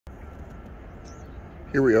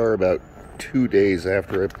Here we are about 2 days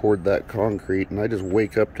after I poured that concrete, and I just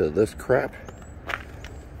wake up to this crap.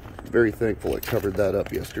 Very thankful I covered that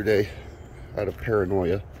up yesterday out of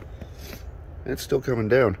paranoia. And it's still coming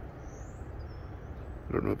down.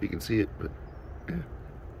 I don't know if you can see it, but yeah.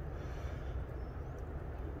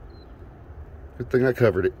 Good thing I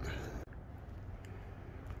covered it.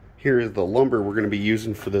 Here is the lumber we're going to be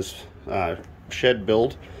using for this shed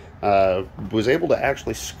build. Was able to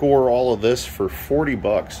actually score all of this for 40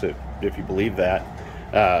 bucks, if you believe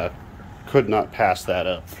that. Could not pass that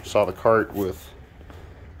up. Saw the cart with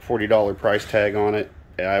 $40 price tag on it.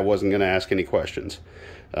 I wasn't going to ask any questions.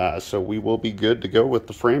 So we will be good to go with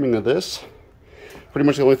the framing of this. Pretty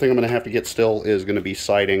much the only thing I'm going to have to get still is going to be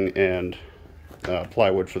siding and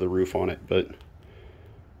plywood for the roof on it, but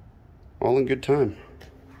all in good time.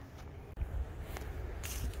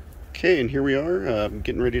 Okay, and here we are,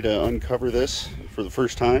 getting ready to uncover this for the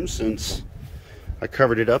first time since I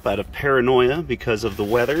covered it up out of paranoia because of the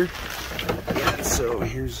weather. And so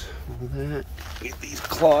here's all that. Get these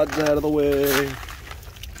clods out of the way.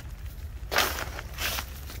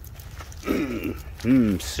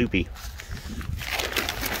 Soupy.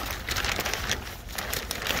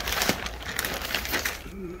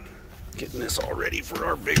 Getting this all ready for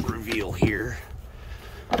our big reveal here.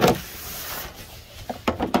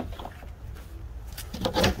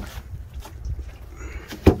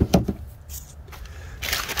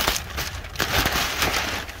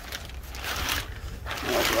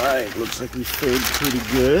 Alright, looks like we fared pretty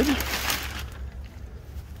good.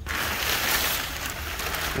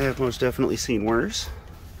 I have most definitely seen worse.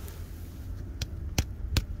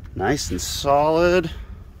 Nice and solid.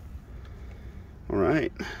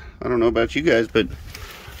 Alright, I don't know about you guys, but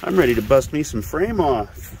I'm ready to bust me some form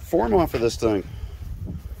off of this thing.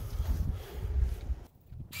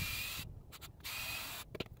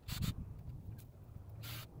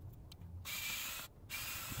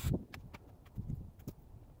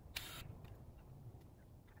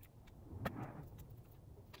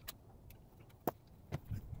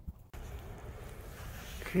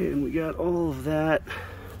 Okay, and we got all of that,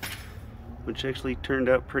 which actually turned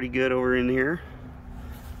out pretty good over in here.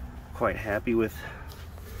 Quite happy with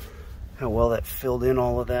how well that filled in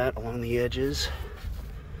all of that along the edges.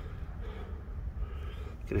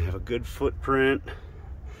 Gonna have a good footprint,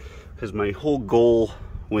 because my whole goal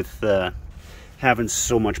with having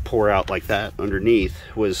so much pour out like that underneath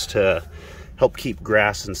was to help keep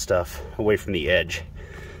grass and stuff away from the edge,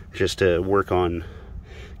 just to work on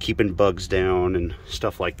keeping bugs down and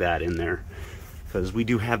stuff like that in there, because we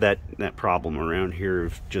do have that problem around here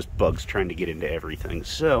of just bugs trying to get into everything.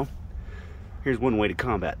 So here's one way to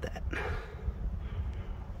combat that,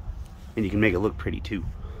 and you can make it look pretty too.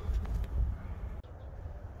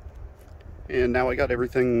 And now I got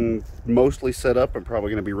everything mostly set up. I'm probably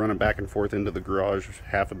going to be running back and forth into the garage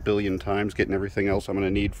 500 million times getting everything else I'm going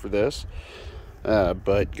to need for this,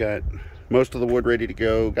 but got most of the wood ready to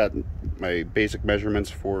go. Got my basic measurements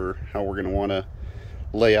for how we're going to want to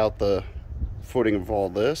lay out the footing of all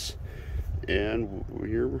this, and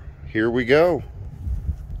here we go.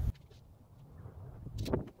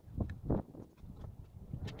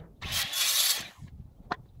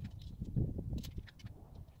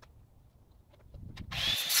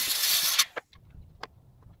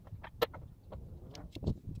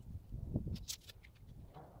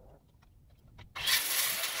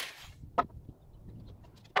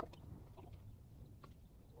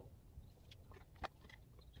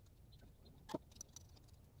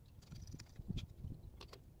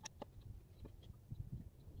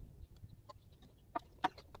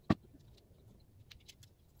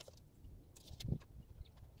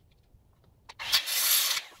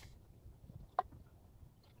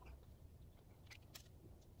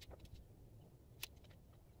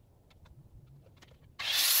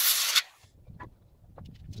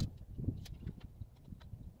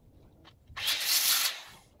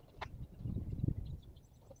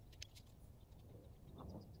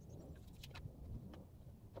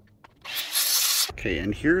 Okay,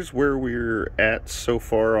 and here's where we're at so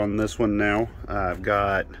far on this one now. I've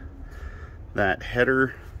got that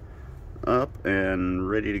header up and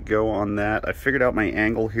ready to go on that. I figured out my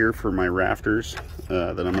angle here for my rafters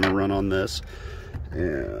that I'm going to run on this,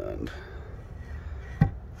 and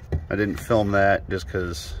I didn't film that just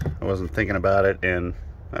because I wasn't thinking about it, and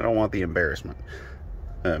I don't want the embarrassment.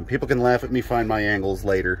 People can laugh at me, find my angles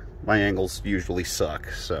later. My angles usually suck,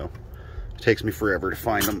 so it takes me forever to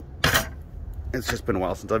find them. It's just been a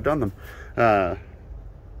while since I've done them.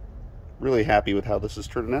 Really happy with how this is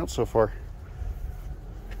turning out so far.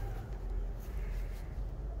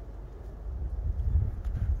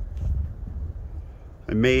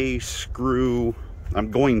 I'm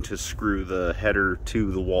going to screw the header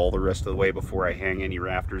to the wall the rest of the way before I hang any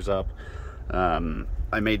rafters up.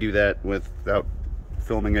 I may do that without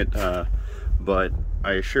filming it, but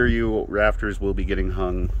I assure you rafters will be getting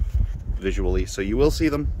hung visually, so you will see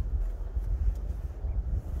them.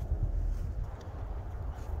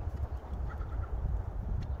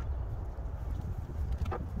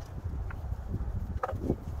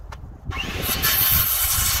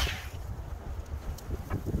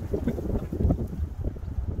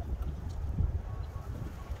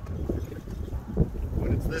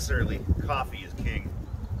 When it's this early, coffee is king.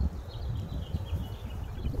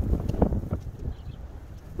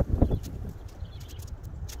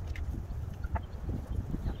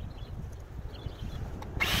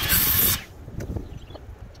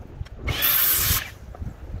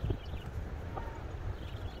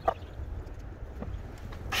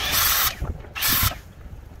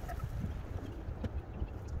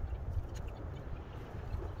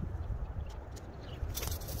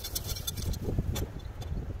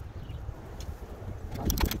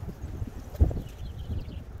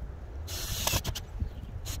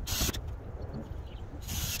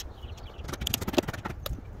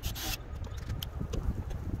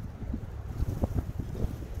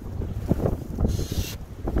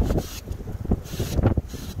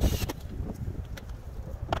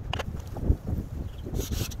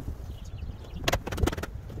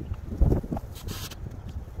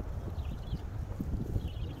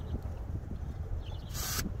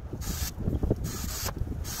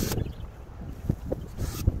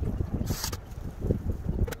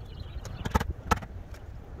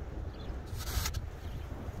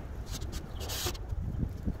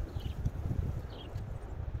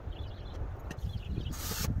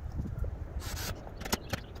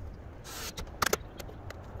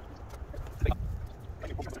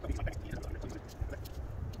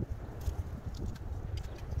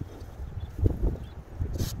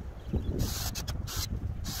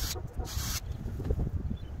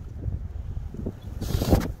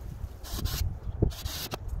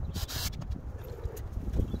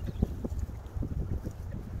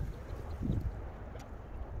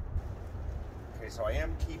 So I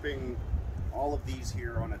am keeping all of these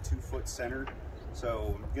here on a 2-foot center,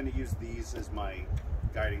 so I'm going to use these as my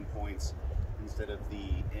guiding points instead of the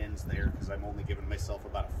ends there, because I'm only giving myself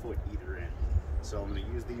about a foot either end. So I'm going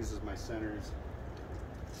to use these as my centers,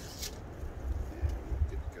 and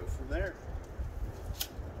we'll get to go from there.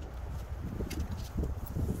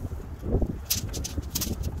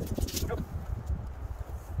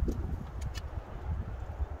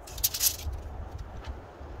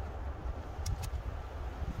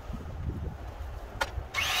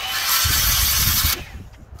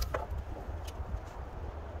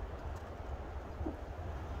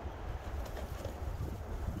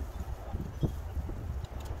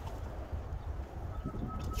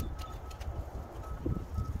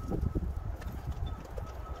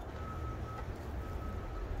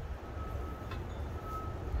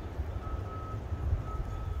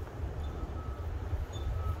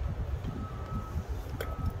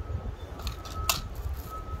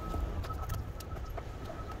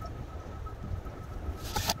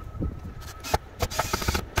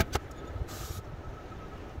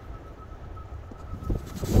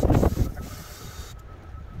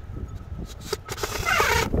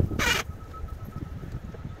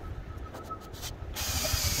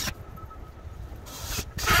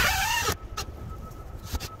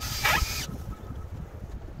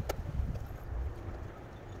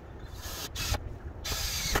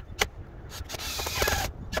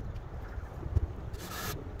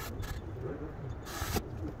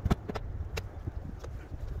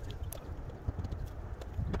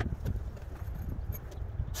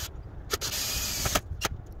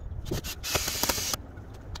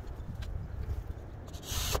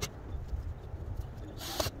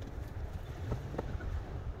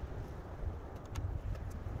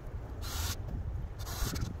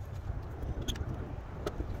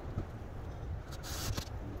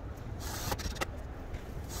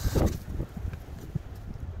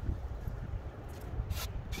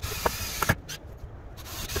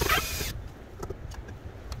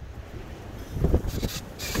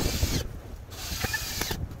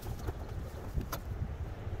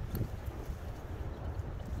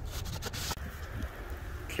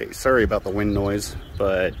 Okay, sorry about the wind noise,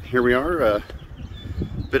 but here we are, a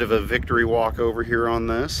bit of a victory walk over here on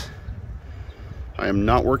this. I am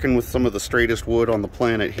not working with some of the straightest wood on the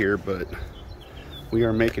planet here, but we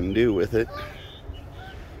are making do with it.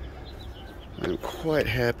 I'm quite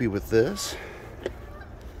happy with this.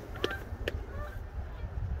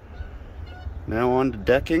 Now on to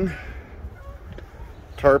decking,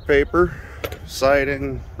 tar paper,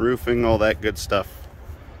 siding, roofing, all that good stuff.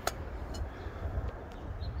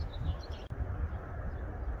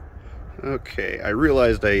 Okay, I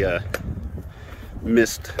realized I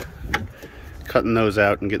missed cutting those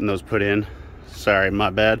out and getting those put in. Sorry, my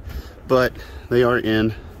bad. But they are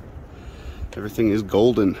in. Everything is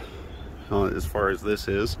golden as far as this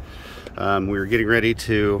is. We were getting ready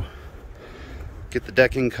to get the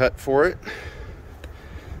decking cut for it.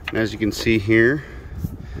 And as you can see here,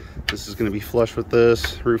 this is going to be flush with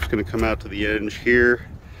this. Roof's going to come out to the edge here.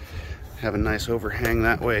 Have a nice overhang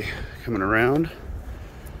that way coming around.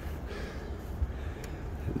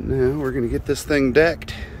 Now we're going to get this thing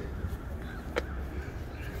decked.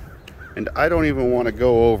 And I don't even want to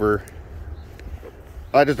go over,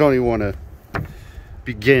 I just don't even want to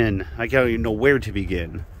begin. I don't even know where to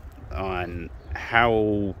begin on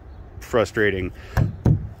how frustrating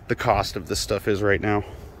the cost of this stuff is right now.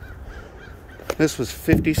 This was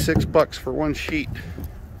 56 bucks for one sheet.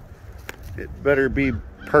 It better be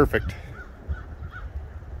perfect.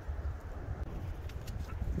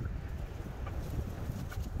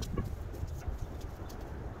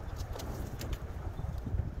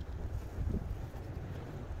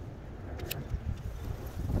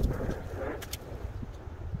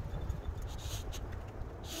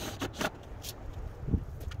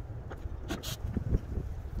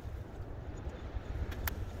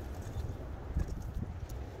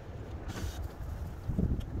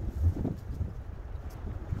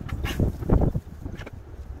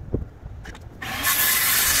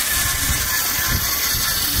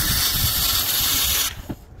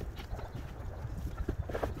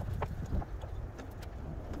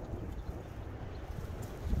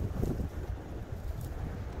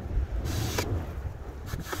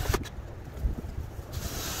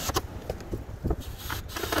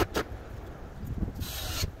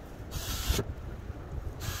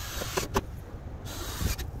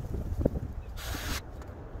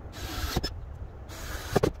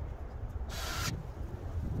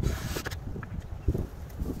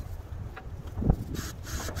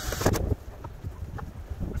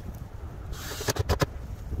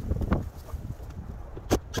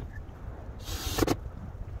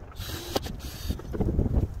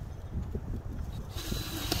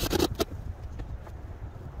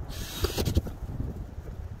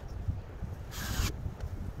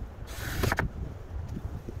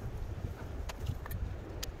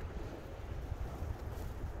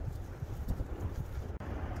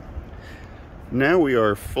 Now we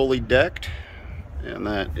are fully decked, and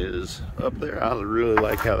that is up there. I really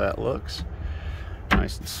like how that looks.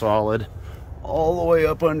 Nice and solid all the way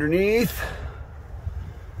up underneath.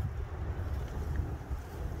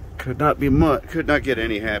 Could not get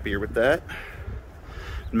any happier with that.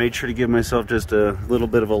 Made sure to give myself just a little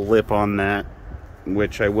bit of a lip on that,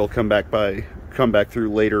 which I will come back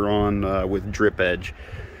through later on with drip edge.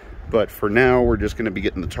 But for now, we're just going to be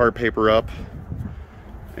getting the tar paper up,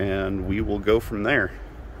 and we will go from there.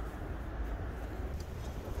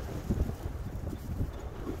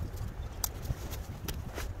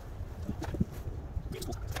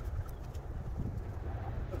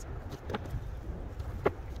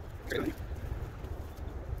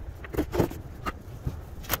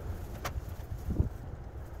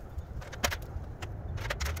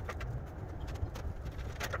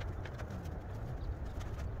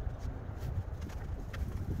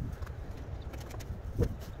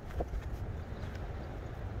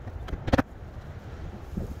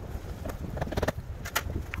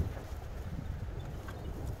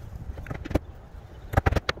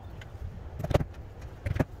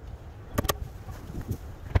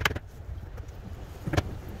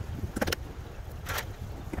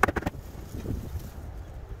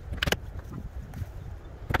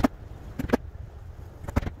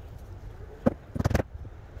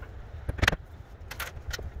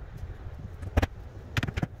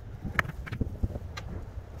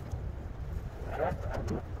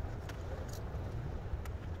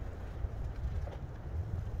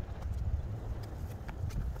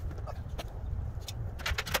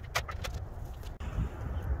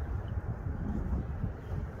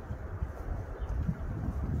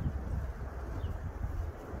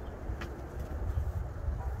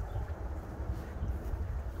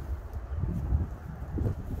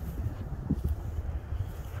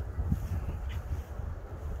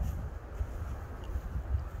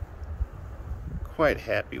 Quite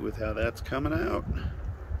happy with how that's coming out.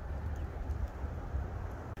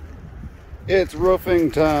 It's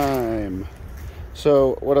roofing time.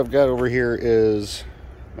 So what I've got over here is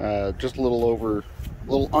just a little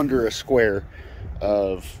under a square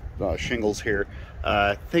of shingles here.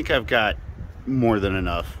 I think I've got more than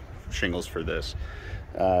enough shingles for this.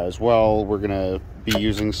 As well, we're gonna be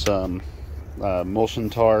using some emulsion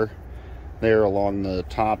tar there along the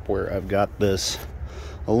top where I've got this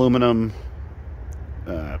aluminum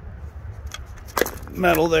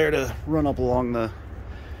metal there to run up along the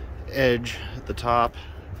edge at the top.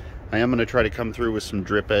 I am going to try to come through with some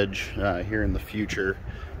drip edge here in the future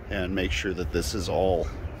and make sure that this is all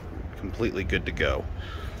completely good to go.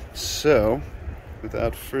 So,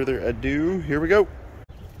 without further ado, here we go.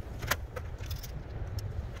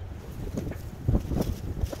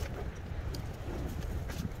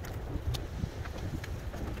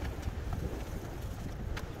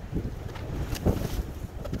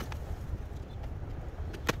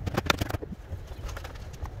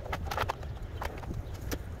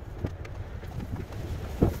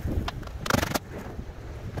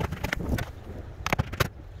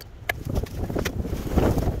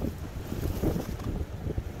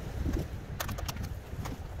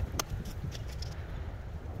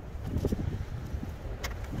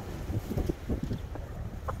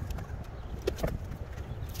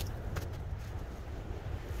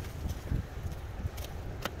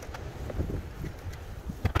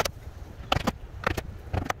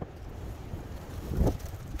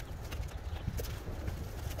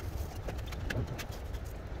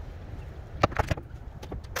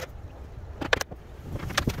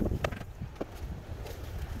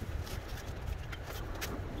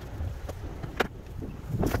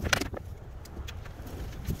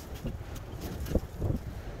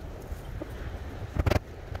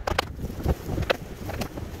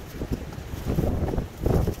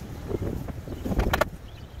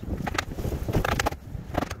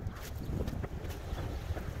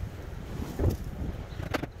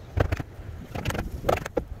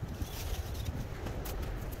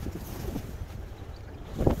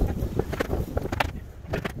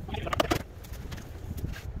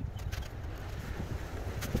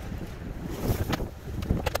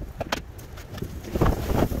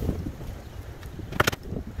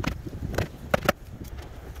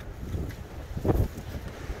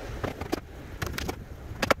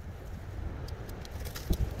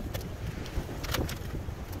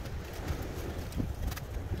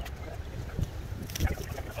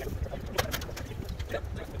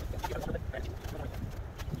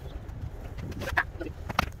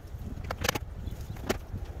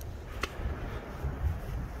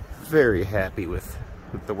 Very happy with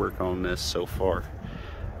the work on this so far.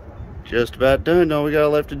 Just about done. All we got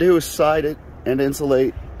left to do is side it and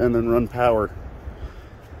insulate and then run power.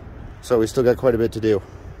 So we still got quite a bit to do.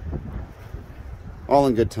 All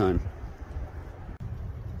in good time.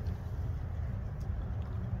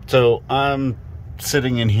 So I'm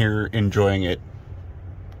sitting in here enjoying it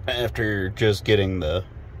after just getting the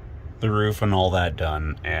roof and all that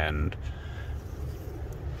done, and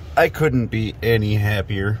I couldn't be any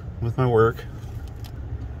happier with my work.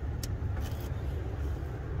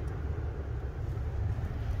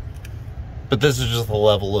 But this is just the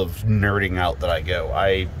level of nerding out that I go.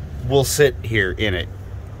 I will sit here in it,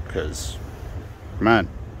 because, come on.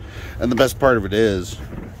 And the best part of it is,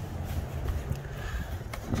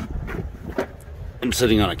 I'm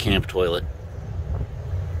sitting on a camp toilet.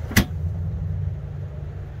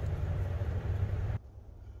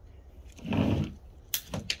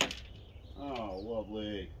 Oh,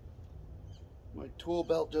 lovely. My tool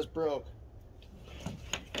belt just broke.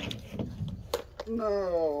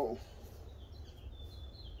 No.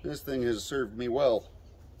 This thing has served me well.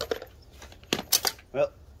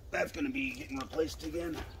 Well, that's going to be getting replaced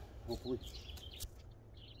again, hopefully.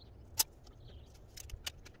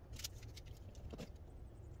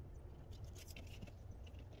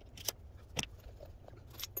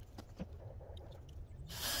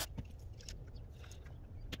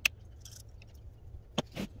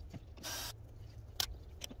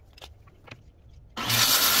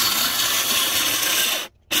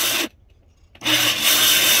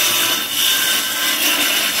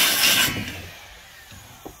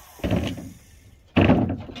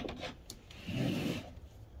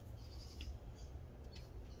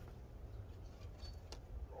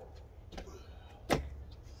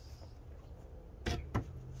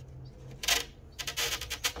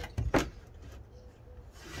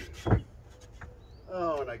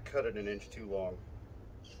 Oh, and I cut it an inch too long.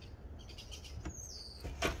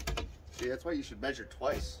 See, that's why you should measure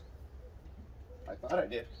twice. I thought I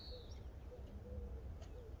did.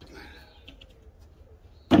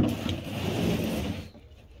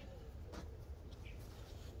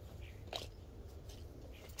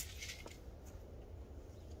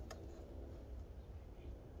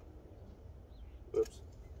 Oops.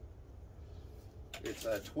 It's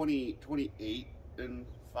 28 and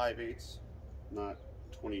 5/8, not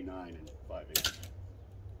 29 and 5/8.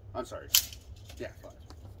 I'm sorry. Yeah, 5.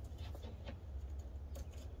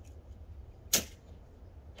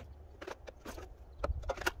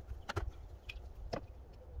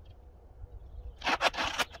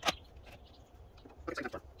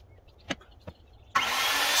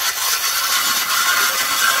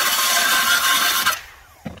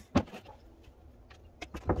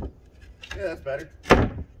 Yeah, that's better.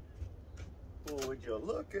 Well, would you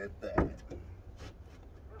look at that?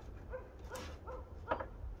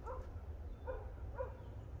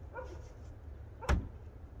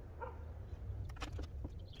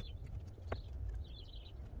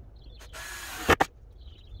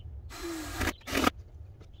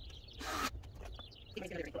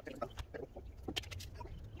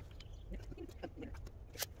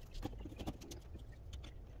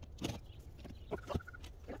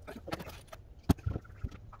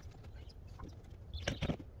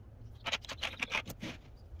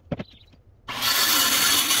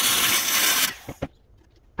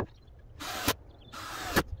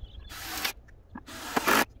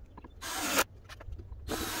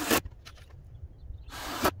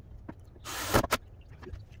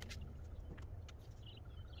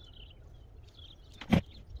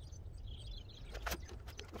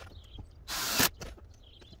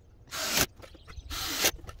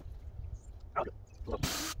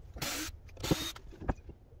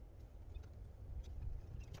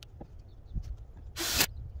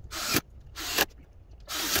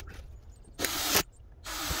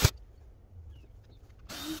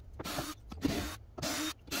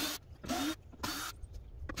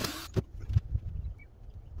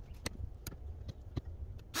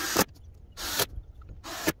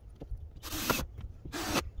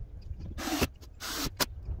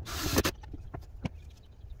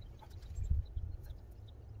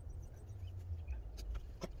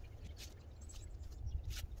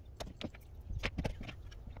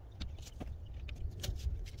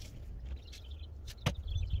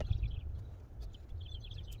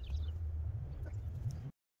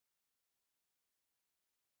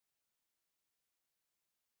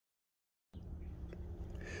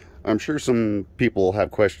 I'm sure some people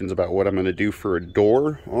have questions about what I'm going to do for a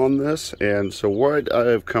door on this, and so what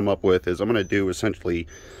I've come up with is I'm going to do essentially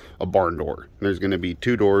a barn door. There's going to be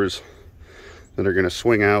 2 doors that are going to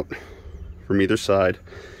swing out from either side,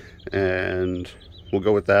 and we'll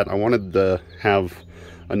go with that. I wanted to have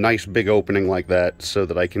a nice big opening like that so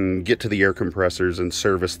that I can get to the air compressors and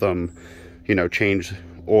service them, you know, change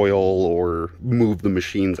oil or move the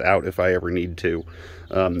machines out if I ever need to,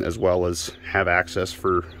 as well as have access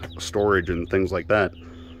for storage and things like that.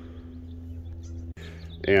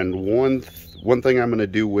 And one thing I'm going to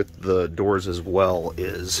do with the doors as well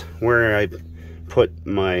is where I put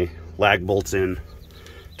my lag bolts in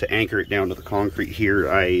to anchor it down to the concrete here,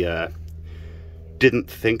 I didn't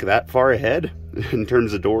think that far ahead in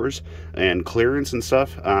terms of doors and clearance and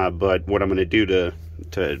stuff, but what I'm going to do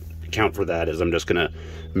to account for that is I'm just going to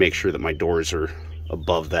make sure that my doors are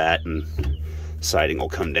above that, and siding will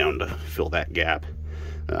come down to fill that gap.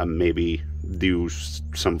 Maybe do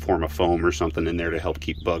some form of foam or something in there to help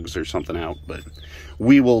keep bugs or something out, but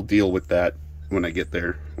we will deal with that when I get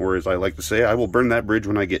there, or as I like to say, I will burn that bridge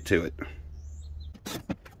when I get to it.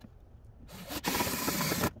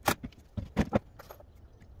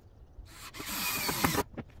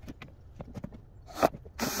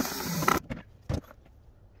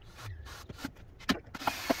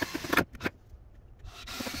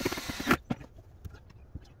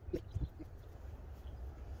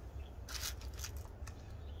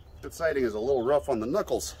 That siding is a little rough on the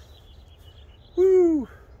knuckles. Woo!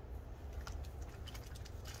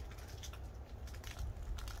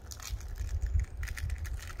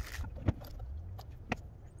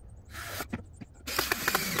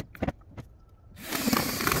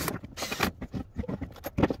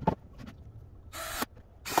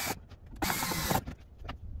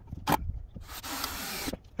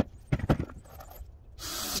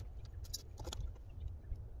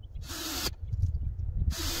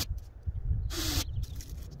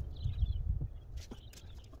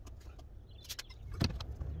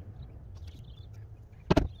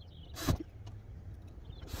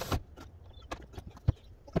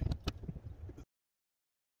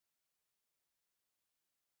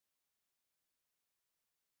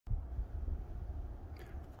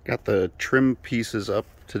 Got the trim pieces up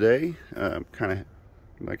today. Kind of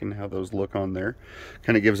liking how those look on there.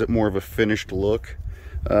 Kind of gives it more of a finished look.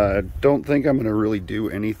 Don't think I'm going to really do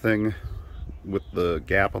anything with the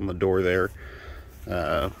gap on the door there.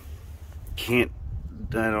 Can't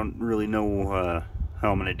I don't really know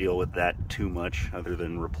how I'm going to deal with that too much, other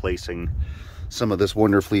than replacing some of this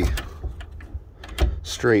wonderfully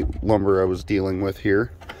straight lumber I was dealing with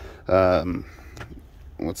here.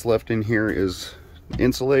 What's left in here is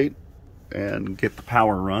insulate and get the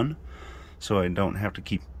power run, so I don't have to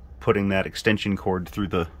keep putting that extension cord through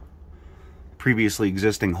the previously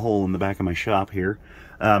existing hole in the back of my shop here.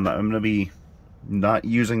 I'm going to be not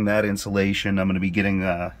using that insulation. I'm going to be getting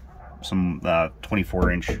some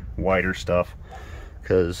 24-inch wider stuff,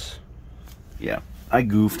 because yeah, I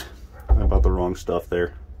goofed. I bought the wrong stuff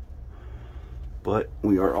there. But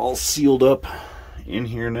we are all sealed up in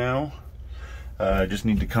here now. I just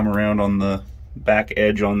need to come around on the back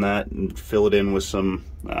edge on that and fill it in with some,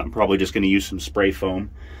 I'm probably just going to use some spray foam,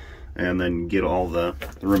 and then get all the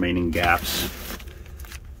remaining gaps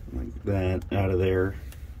like that out of there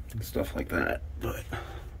and stuff like that. But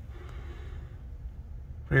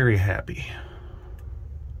very happy.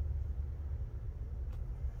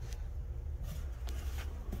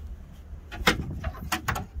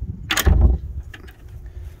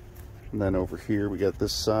 And then over here we got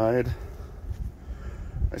this side.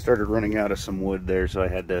 I started running out of some wood there, so I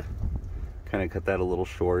had to kind of cut that a little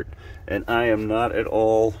short. And I am not at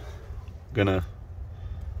all gonna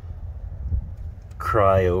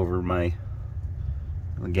cry over the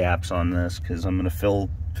gaps on this, because I'm gonna fill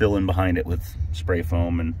in behind it with spray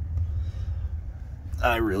foam, and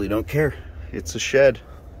I really don't care. It's a shed.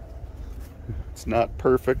 It's not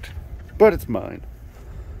perfect, but it's mine.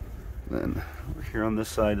 And then over here on this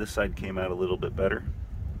side came out a little bit better,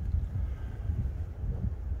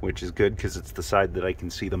 which is good because it's the side that I can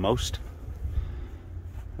see the most.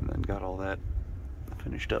 And then got all that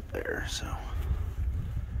finished up there, so.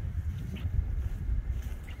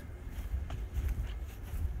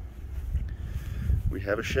 We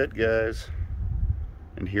have a shed, guys.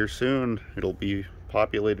 And here soon, it'll be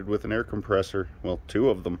populated with an air compressor. Well, 2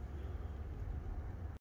 of them.